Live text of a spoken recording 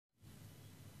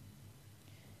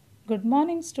Good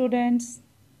morning, students.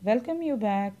 Welcome you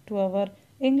back to our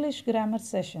English grammar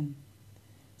session.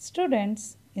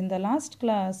 Students, in the last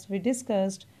class we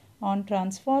discussed on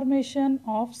transformation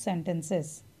of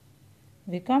sentences.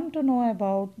 We come to know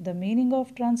about the meaning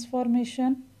of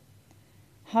transformation,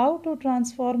 how to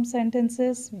transform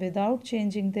sentences without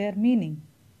changing their meaning,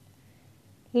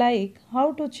 like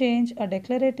how to change a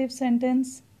declarative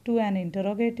sentence to an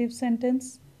interrogative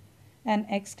sentence, an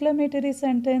exclamatory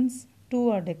sentence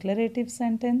to a declarative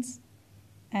sentence,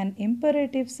 an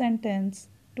imperative sentence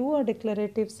to a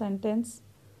declarative sentence,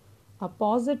 a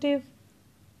positive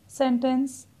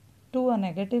sentence to a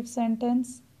negative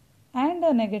sentence, and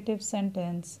a negative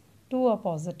sentence to a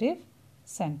positive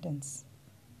sentence.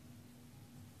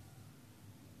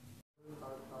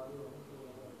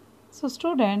 So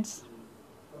students,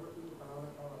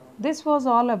 this was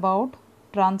all about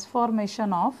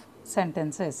transformation of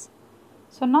sentences.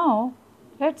 So now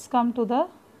let's come to the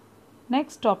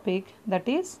next topic, that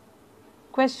is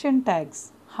question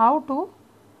tags. How to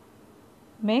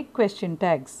make question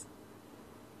tags.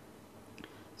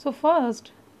 So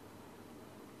first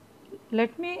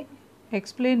let me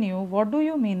explain you what do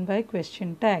you mean by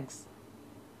question tags.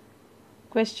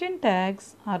 Question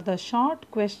tags are the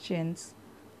short questions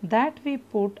that we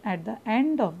put at the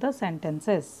end of the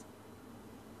sentences.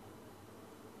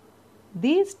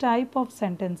 These type of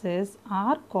sentences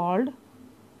are called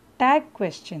tag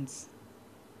questions.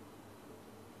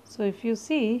 So if you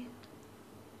see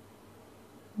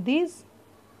these,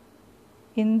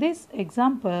 in this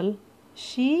example,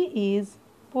 she is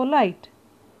polite.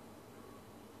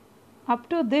 Up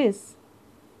to this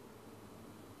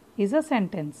is a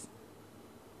sentence.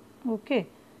 Okay.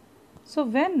 So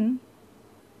when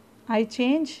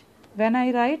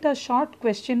I write a short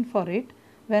question for it,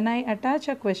 when I attach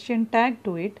a question tag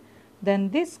to it,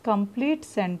 then this complete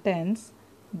sentence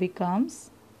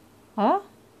becomes a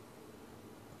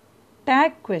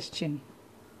tag question.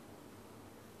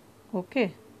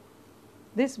 Okay.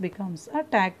 This becomes a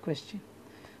tag question.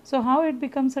 So how it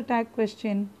becomes a tag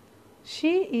question?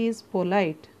 She is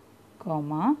polite,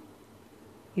 comma,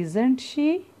 isn't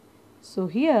she? So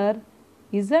here,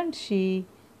 isn't she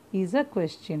is a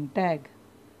question tag.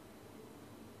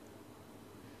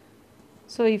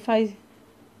 So if I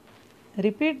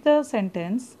repeat the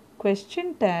sentence,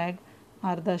 question tag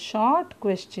are the short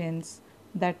questions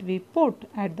that we put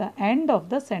at the end of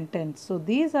the sentence. So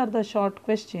these are the short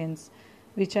questions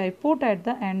which I put at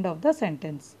the end of the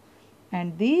sentence.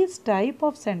 And these type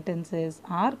of sentences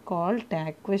are called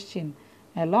tag question.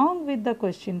 Along with the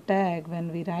question tag,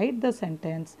 when we write the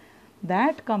sentence,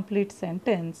 that complete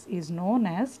sentence is known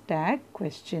as tag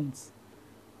questions.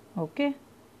 Okay.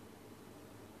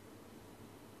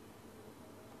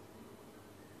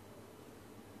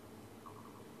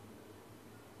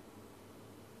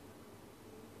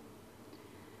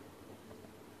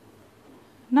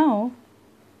 Now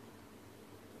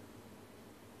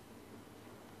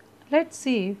let's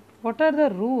see what are the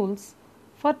rules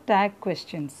for tag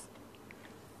questions.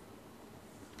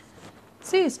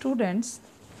 See students,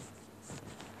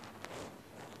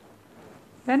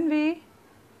 when we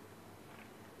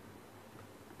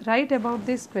write about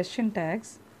these question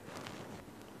tags,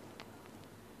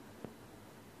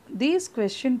 these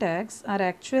question tags are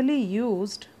actually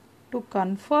used to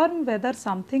confirm whether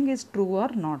something is true or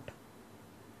not.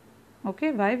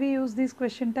 Okay, why we use these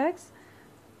question tags?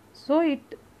 So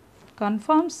it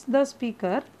confirms the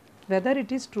speaker whether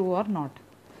it is true or not.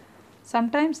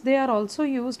 Sometimes they are also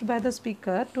used by the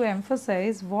speaker to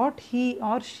emphasize what he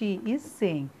or she is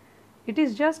saying. It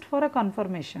is just for a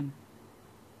confirmation.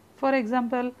 For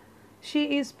example,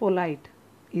 she is polite,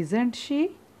 isn't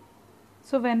she?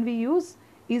 So when we use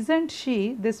isn't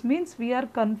she, this means we are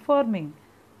confirming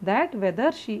that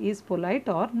whether she is polite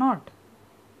or not.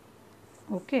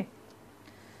 Okay.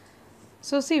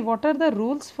 So see, what are the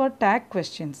rules for tag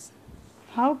questions?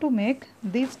 How to make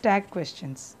these tag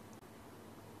questions?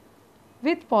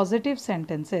 With positive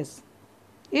sentences.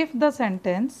 If the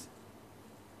sentence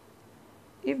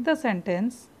is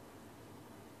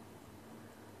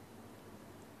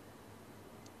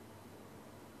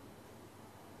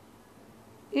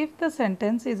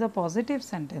a positive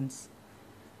sentence,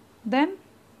 then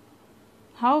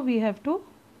how we have to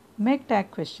make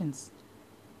tag questions?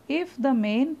 If the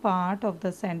main part of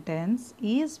the sentence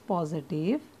is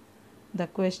positive, the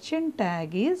question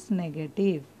tag is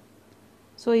negative.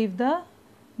 So if the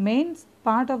main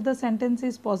part of the sentence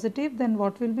is positive, then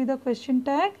what will be the question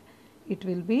tag? It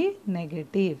will be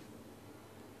negative.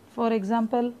 For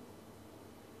example,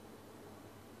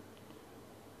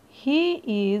 he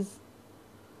is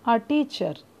a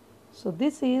teacher. So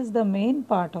this is the main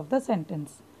part of the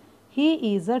sentence.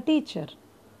 He is a teacher.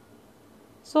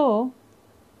 So,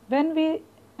 when we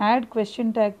add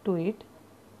question tag to it,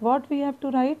 what we have to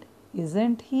write?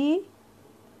 Isn't he?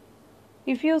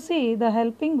 If you see the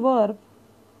helping verb,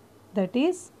 that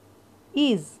is.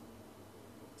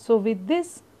 So, with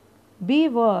this be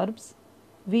verbs,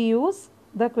 we use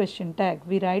the question tag.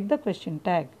 We write the question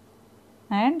tag.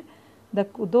 And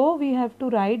though we have to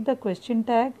write the question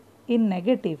tag in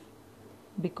negative,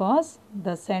 because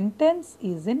the sentence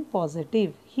is in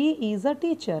positive. He is a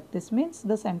teacher. This means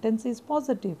the sentence is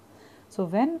positive. So,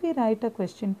 when we write a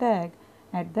question tag,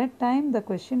 at that time the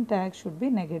question tag should be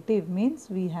negative, means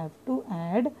we have to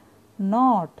add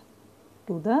not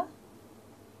to the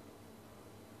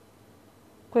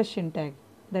question tag.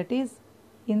 That is,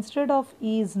 instead of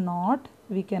is not,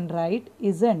 we can write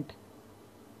isn't.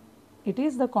 It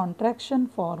is the contraction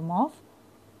form of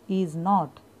is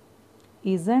not.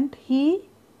 Isn't he?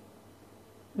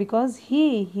 Because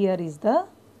he here is the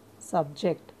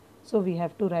subject. So, we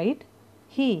have to write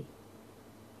he.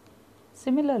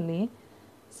 Similarly,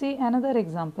 see another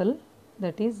example,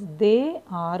 that is they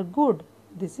are good.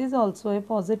 This is also a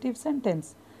positive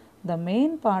sentence. The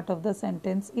main part of the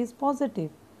sentence is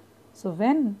positive. So,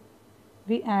 when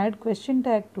we add question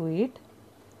tag to it,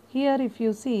 here if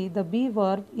you see the be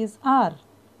verb is are.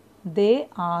 They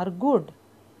are good.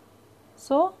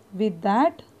 So, with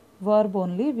that verb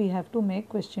only we have to make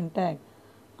question tag.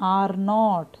 Are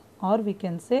not, or we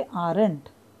can say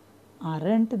aren't.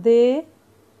 Aren't they?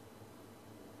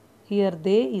 Here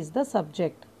they is the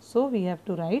subject. So, we have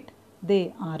to write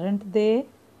they. Aren't they?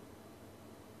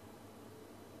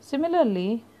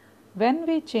 Similarly, when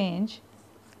we change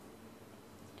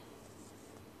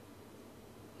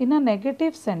in a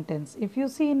negative sentence, if you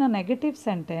see in a negative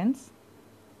sentence,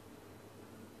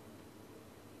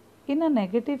 if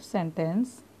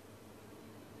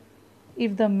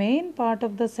the main part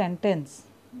of the sentence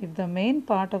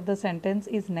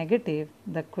is negative,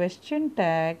 the question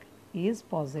tag is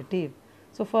positive.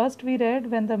 So, first we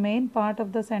read when the main part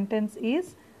of the sentence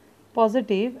is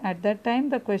positive, at that time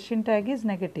the question tag is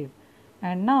negative.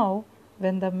 And now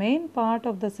when the main part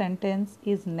of the sentence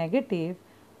is negative,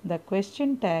 the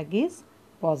question tag is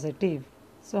positive.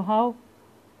 So, how?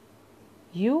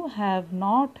 You have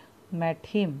not met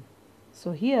him.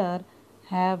 So, here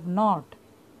have not.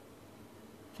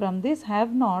 From this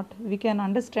have not, we can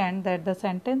understand that the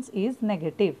sentence is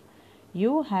negative.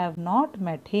 You have not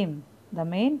met him. The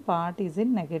main part is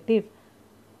in negative.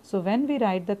 So, when we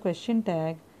write the question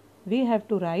tag, we have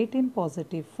to write in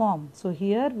positive form. So,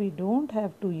 here we don't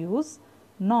have to use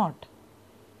not.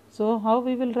 So, how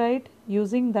we will write?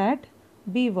 Using that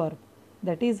be verb,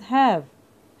 that is have.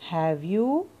 Have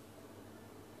you?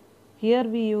 Here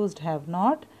we used have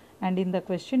not, and in the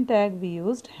question tag we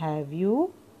used have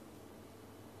you.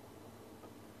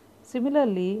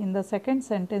 Similarly, in the second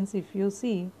sentence, if you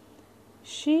see,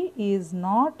 she is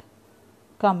not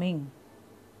coming.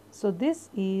 So, this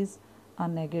is a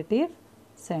negative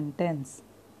sentence.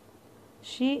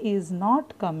 She is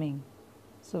not coming.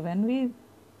 So, when we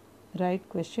write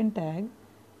question tag,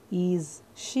 is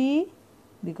she,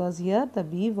 because here the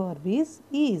be verb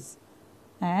is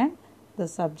and the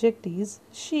subject is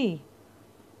she.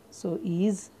 So,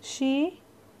 is she?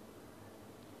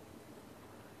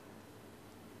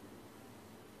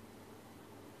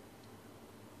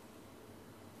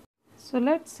 So,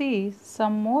 let us see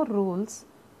some more rules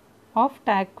of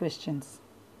tag questions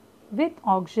with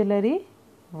auxiliary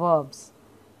verbs.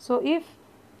 So, if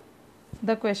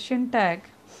the question tag,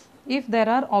 if there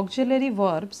are auxiliary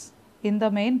verbs in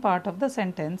the main part of the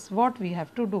sentence, what we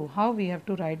have to do? How we have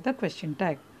to write the question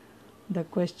tag? The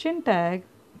question tag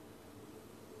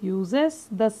uses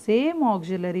the same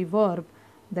auxiliary verb,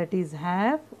 that is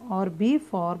have or be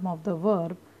form of the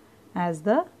verb, as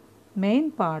the main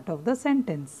part of the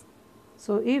sentence.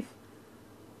 So, if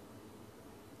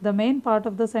the main part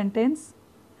of the sentence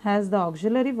has the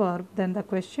auxiliary verb, then the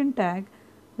question tag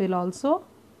will also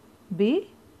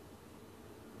be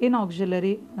in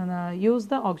auxiliary, use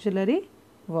the auxiliary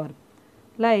verb.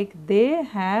 Like they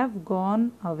have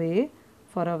gone away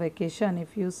for a vacation.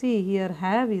 If you see here,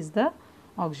 have is the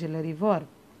auxiliary verb.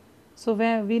 So,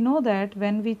 we know that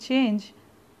when we change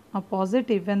a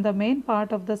positive, when the main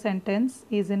part of the sentence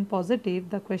is in positive,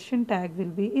 the question tag will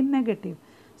be in negative.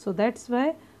 So, that is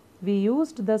why we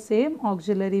used the same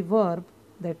auxiliary verb,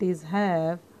 that is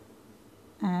have,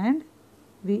 and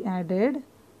we added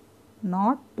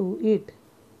not to it.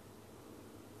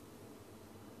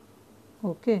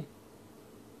 Okay.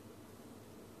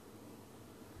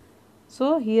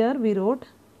 So, here we wrote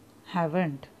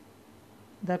haven't.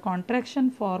 The contraction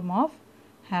form of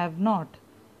have not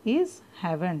is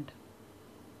haven't.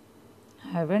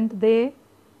 haven't they?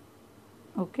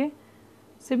 Okay.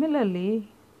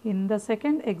 Similarly, in the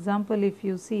second example, if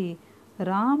you see,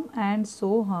 Ram and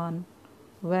Sohan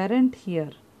weren't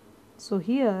here. So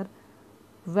here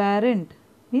weren't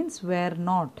means were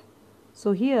not.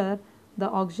 So here the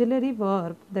auxiliary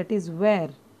verb, that is were.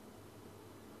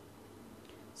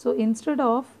 So instead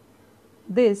of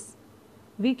this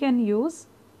we can use,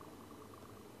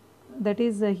 that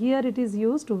is here it is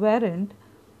used weren't,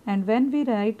 and when we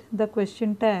write the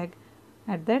question tag,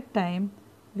 at that time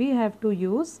we have to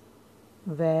use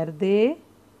were they.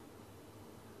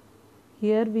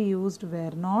 Here we used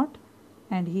were not,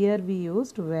 and here we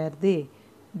used were they,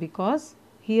 because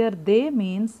here they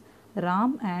means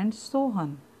Ram and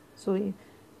Sohan. So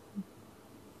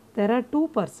there are two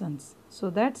persons, so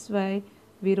that's why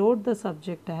we wrote the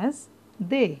subject as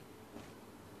they.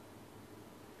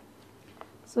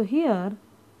 So here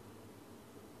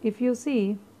if you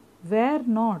see were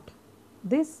not,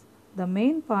 this the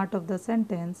main part of the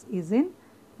sentence is in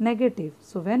negative.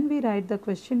 So when we write the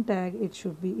question tag, it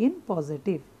should be in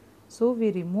positive. So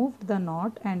we removed the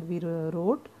not and we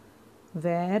wrote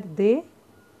were they.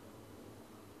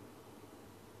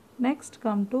 Next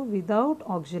come to without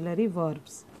auxiliary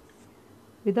verbs.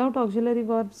 Without auxiliary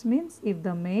verbs means if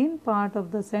the main part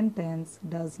of the sentence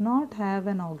does not have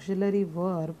an auxiliary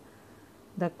verb,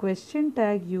 the question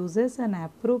tag uses an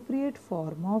appropriate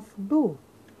form of do.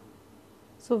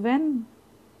 So when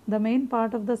the main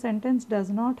part of the sentence does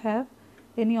not have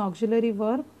any auxiliary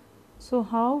verb, so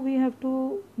how we have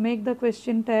to make the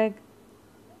question tag?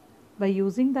 By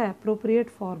using the appropriate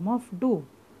form of do.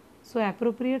 So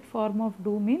appropriate form of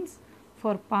do means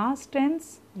for past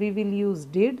tense we will use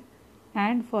did,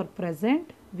 and for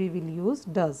present we will use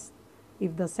does.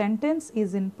 If the sentence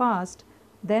is in past,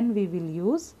 then we will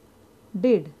use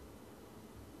did,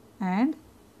 and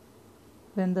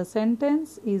when the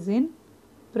sentence is in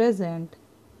present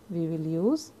we will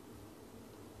use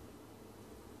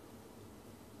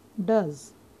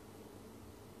does.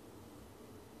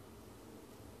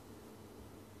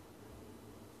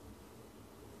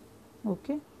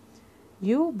 Okay.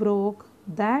 You broke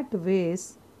that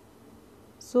vase.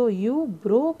 So you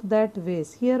broke that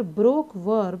vase. Here broke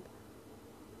verb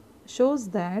shows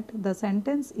that the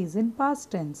sentence is in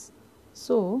past tense.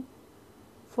 So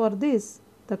for this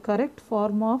the correct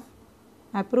form of,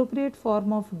 appropriate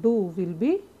form of do will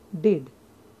be did,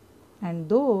 and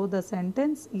though the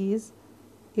sentence is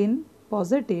in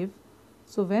positive,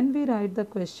 so when we write the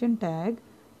question tag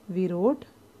we wrote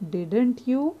didn't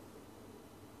you.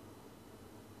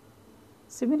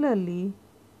 Similarly,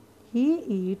 he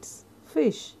eats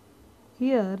fish.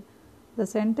 Here the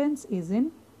sentence is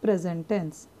in present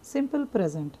tense, simple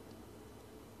present.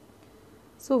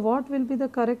 So what will be the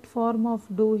correct form of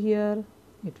do here?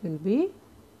 It will be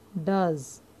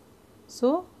does.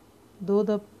 So though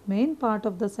the main part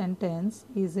of the sentence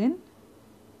is in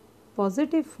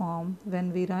positive form,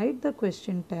 when we write the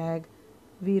question tag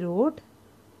we wrote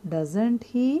doesn't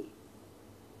he.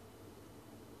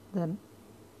 The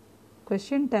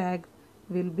question tag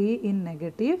will be in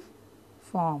negative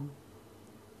form.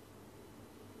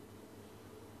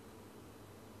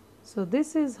 So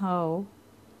this is how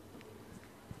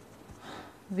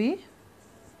we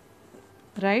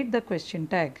write the question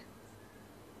tag.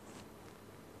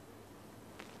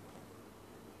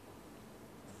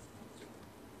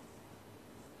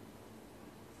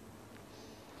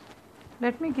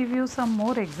 Let me give you some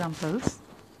more examples.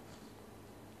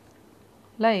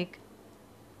 Like,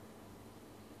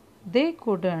 they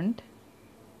couldn't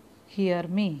hear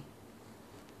me.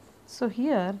 So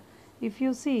here if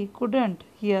you see couldn't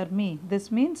hear me,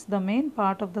 this means the main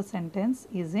part of the sentence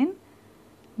is in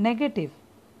negative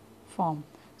form.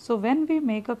 So when we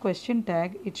make a question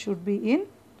tag, it should be in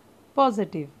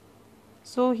positive.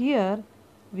 So here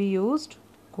we used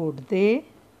could they.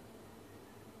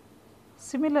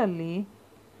 Similarly,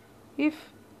 if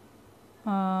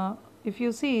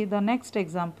you see the next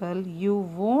example, you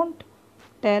won't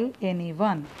tell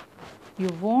anyone. You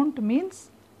won't means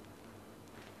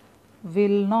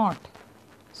will not.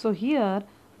 So here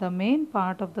the main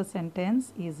part of the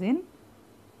sentence is in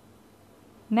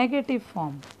negative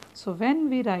form. So when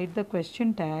we write the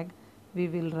question tag, we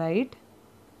will write,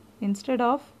 instead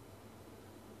of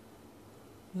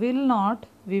will not,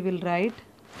 we will write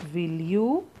will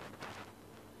you.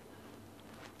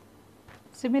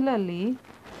 Similarly,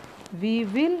 we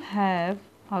will have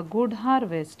a good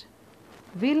harvest.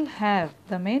 Will have,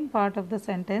 the main part of the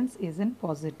sentence is in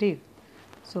positive.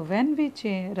 So when we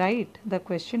write the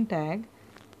question tag,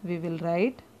 we will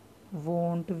write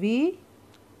won't we.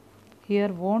 Here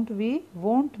won't we,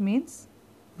 won't means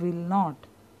will not.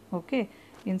 Okay.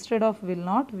 Instead of will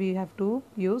not, we have to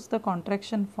use the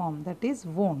contraction form, that is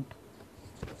won't.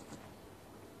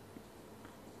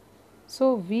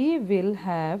 So we will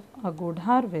have a good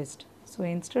harvest. So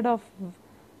instead of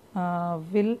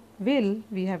will,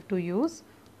 we have to use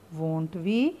won't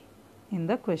we in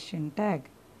the question tag.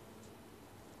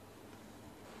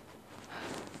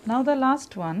 Now the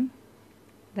last one,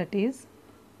 that is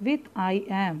with I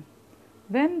am.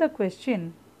 When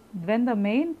the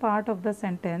main part of the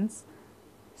sentence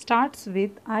starts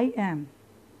with I am,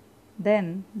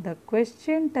 then the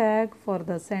question tag for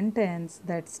the sentence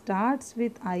that starts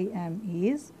with I am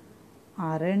is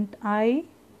aren't I?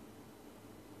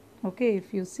 Okay,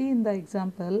 if you see in the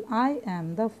example, I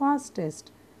am the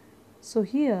fastest. So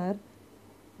here,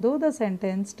 though the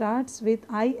sentence starts with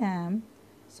I am,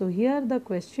 so here the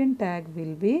question tag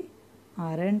will be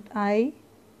aren't I?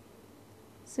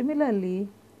 Similarly,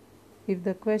 if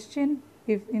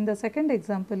in the second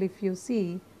example, if you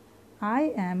see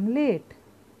I am late,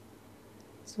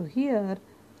 so here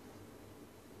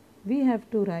we have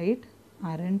to write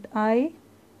aren't I?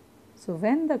 So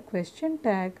when the question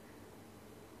tag,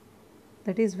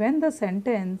 that is when the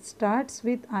sentence starts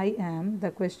with I am,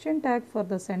 the question tag for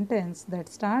the sentence that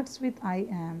starts with I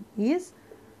am is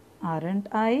aren't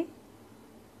I?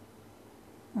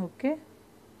 Okay.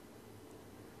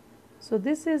 So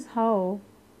this is how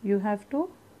you have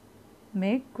to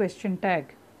make question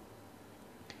tag.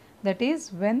 That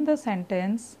is when the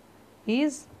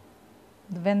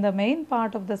main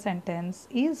part of the sentence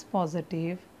is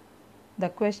positive, the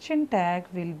question tag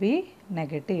will be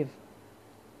negative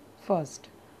first.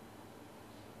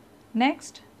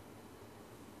 Next,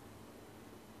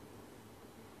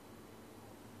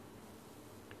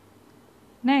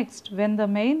 when the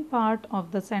main part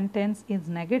of the sentence is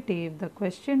negative, the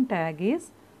question tag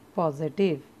is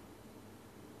positive.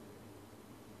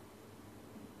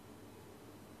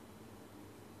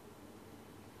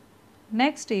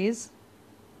 Next is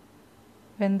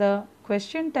when the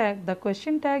question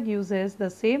tag uses the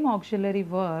same auxiliary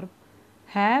verb,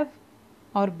 have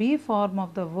or be form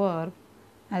of the verb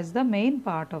as the main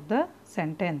part of the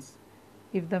sentence.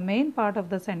 If the main part of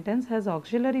the sentence has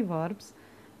auxiliary verbs,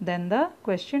 then the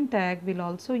question tag will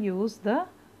also use the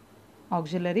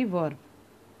auxiliary verb.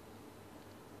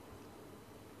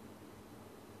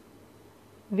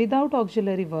 Without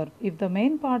auxiliary verb, if the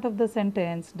main part of the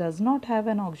sentence does not have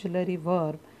an auxiliary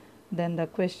verb, then the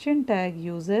question tag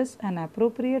uses an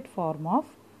appropriate form of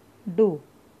do.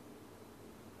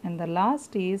 And the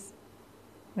last is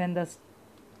when the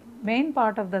main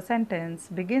part of the sentence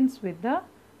begins with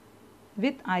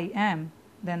I am,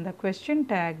 then the question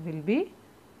tag will be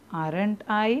aren't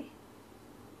I?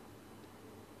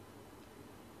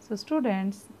 So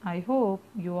students, I hope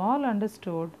you all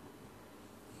understood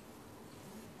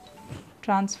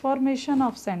transformation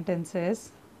of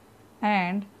sentences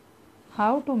and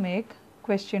how to make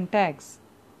question tags.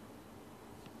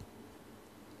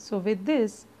 So with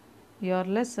this, your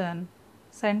lesson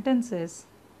sentences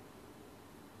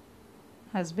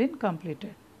has been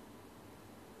completed.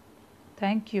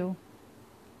 Thank you.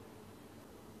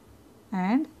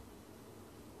 And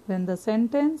when the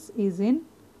sentence is in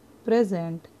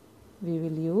present, we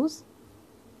will use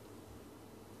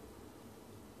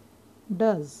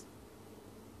does.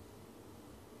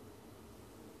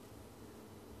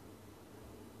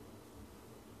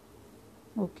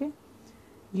 Okay.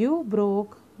 You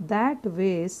broke that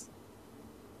vase.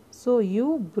 So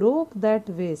you broke that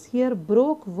vase. Here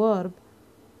broke verb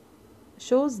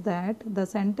shows that the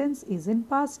sentence is in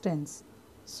past tense.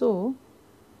 So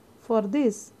for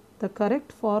this, the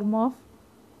correct form of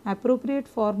appropriate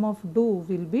form of do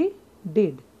will be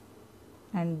did.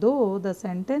 And though the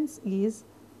sentence is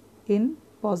in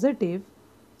positive,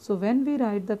 so when we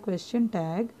write the question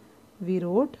tag, we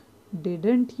wrote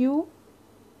didn't you?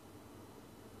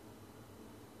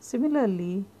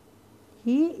 Similarly,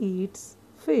 he eats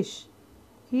fish.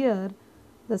 Here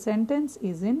the sentence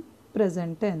is in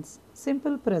present tense,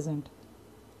 simple present.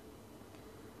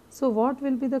 So what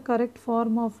will be the correct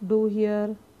form of do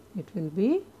here? It will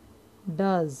be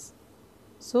does.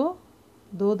 So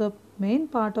though the main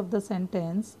part of the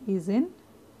sentence is in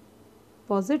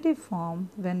positive form,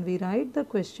 when we write the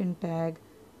question tag,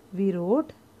 we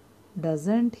wrote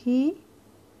doesn't he?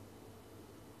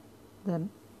 The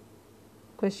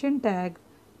question tag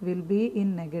will be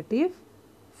in negative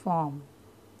form.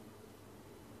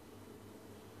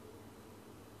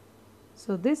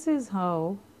 So this is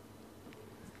how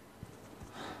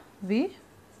we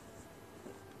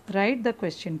write the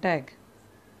question tag.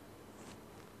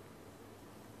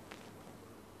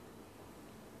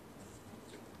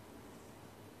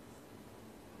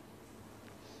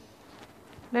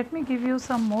 Let me give you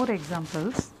some more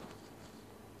examples.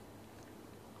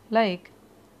 Like,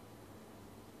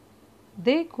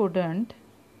 they couldn't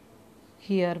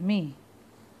hear me.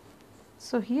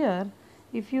 So here,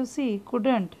 if you see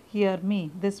couldn't hear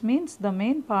me, this means the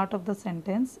main part of the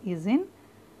sentence is in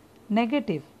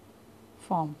negative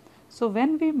form. So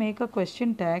when we make a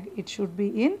question tag, it should be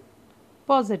in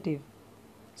positive.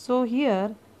 So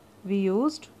here we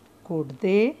used could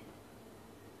they.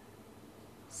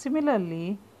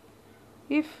 Similarly,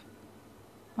 if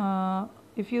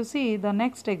you see the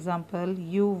next example,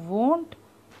 you won't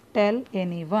tell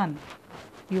anyone.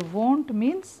 You won't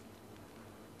means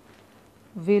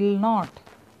will not.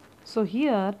 So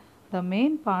here the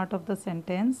main part of the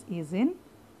sentence is in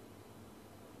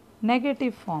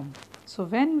negative form. So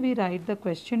when we write the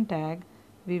question tag,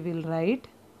 we will write,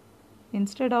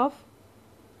 instead of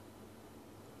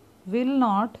will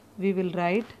not, we will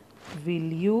write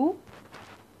will you.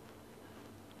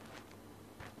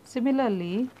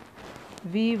 Similarly,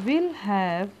 we will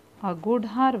have a good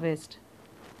harvest.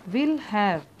 Will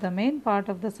have, the main part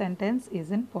of the sentence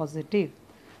is in positive.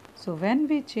 So when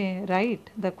we write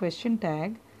the question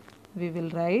tag, we will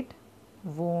write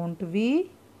won't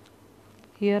we.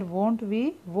 Here won't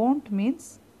we, won't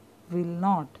means will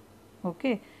not.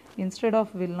 Okay, instead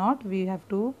of will not, we have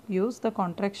to use the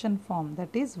contraction form,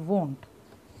 that is won't.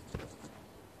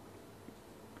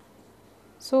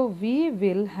 So we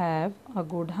will have a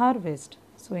good harvest.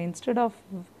 So instead of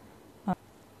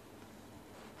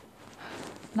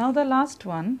now the last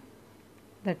one,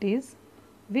 that is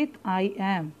with I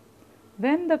am.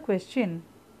 When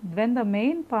the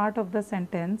main part of the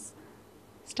sentence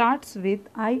starts with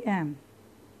I am,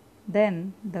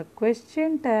 then the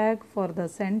question tag for the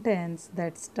sentence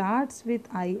that starts with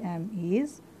I am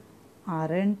is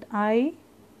aren't I.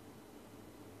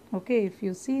 Okay, if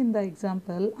you see in the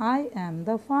example, I am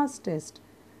the fastest.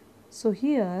 So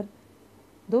here,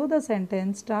 though the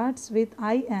sentence starts with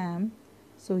I am,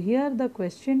 so here the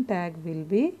question tag will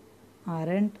be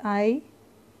aren't I.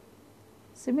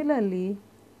 Similarly,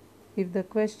 if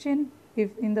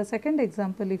in the second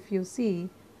example, if you see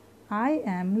I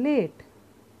am late,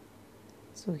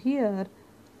 so here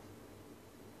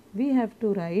we have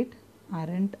to write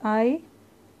aren't I.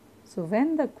 So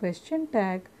when the question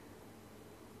tag,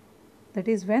 that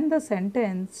is when the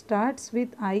sentence starts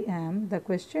with I am, the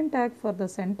question tag for the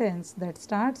sentence that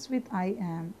starts with I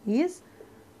am is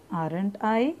aren't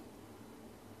I.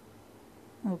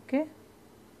 Okay.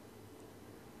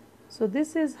 So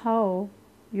this is how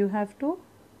you have to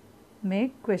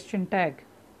make question tag.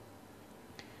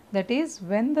 That is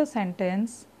when the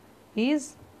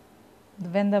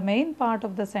main part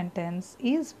of the sentence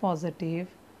is positive,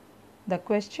 the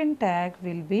question tag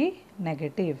will be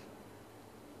negative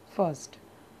first.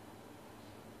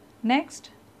 Next,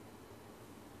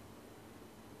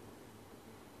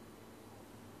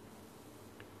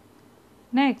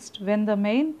 when the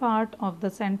main part of the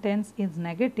sentence is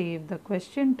negative, the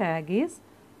question tag is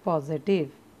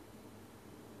positive.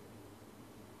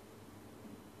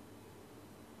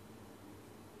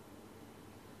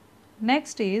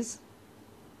 Next is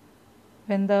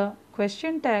when the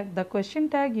question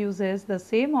tag uses the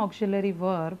same auxiliary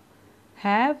verb,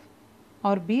 have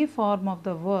or be form of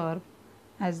the verb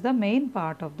as the main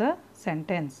part of the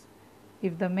sentence.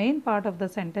 If the main part of the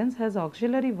sentence has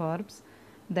auxiliary verbs,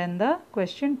 then the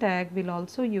question tag will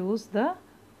also use the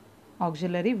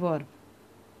auxiliary verb.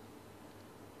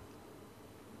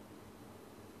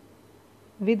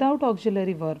 Without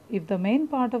auxiliary verb, if the main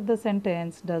part of the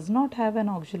sentence does not have an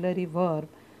auxiliary verb,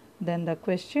 then the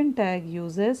question tag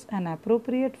uses an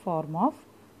appropriate form of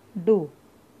do.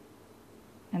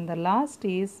 And the last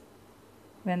is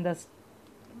when the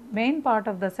main part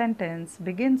of the sentence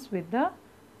begins with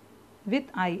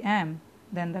I am,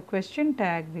 then the question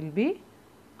tag will be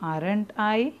aren't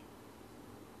I.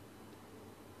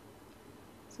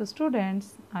 So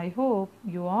students, I hope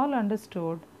you all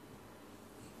understood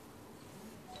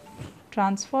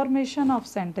transformation of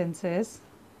sentences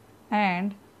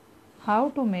and how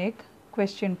to make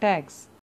question tags.